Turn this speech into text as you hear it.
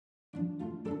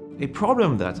A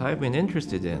problem that I've been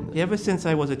interested in ever since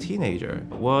I was a teenager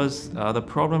was the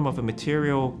problem of a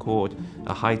material called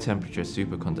a high-temperature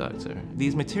superconductor.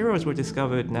 These materials were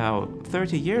discovered now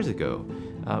 30 years ago.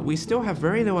 We still have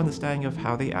very little understanding of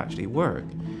how they actually work.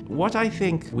 What I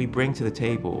think we bring to the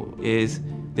table is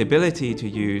the ability to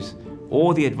use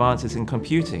all the advances in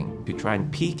computing to try and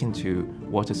peek into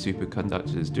what a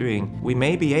superconductor is doing. We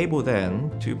may be able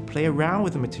then to play around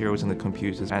with the materials in the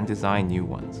computers and design new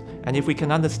ones. And if we can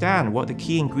understand what the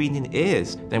key ingredient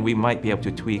is, then we might be able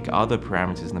to tweak other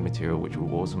parameters in the material which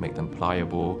will also make them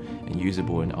pliable and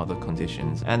usable in other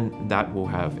conditions. And that will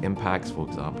have impacts, for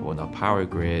example, on our power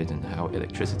grid and how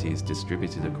electricity is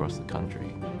distributed across the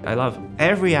country. I love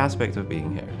every aspect of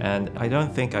being here, and I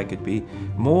don't think I could be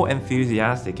more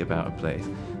enthusiastic about a place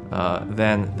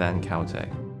than Caltech.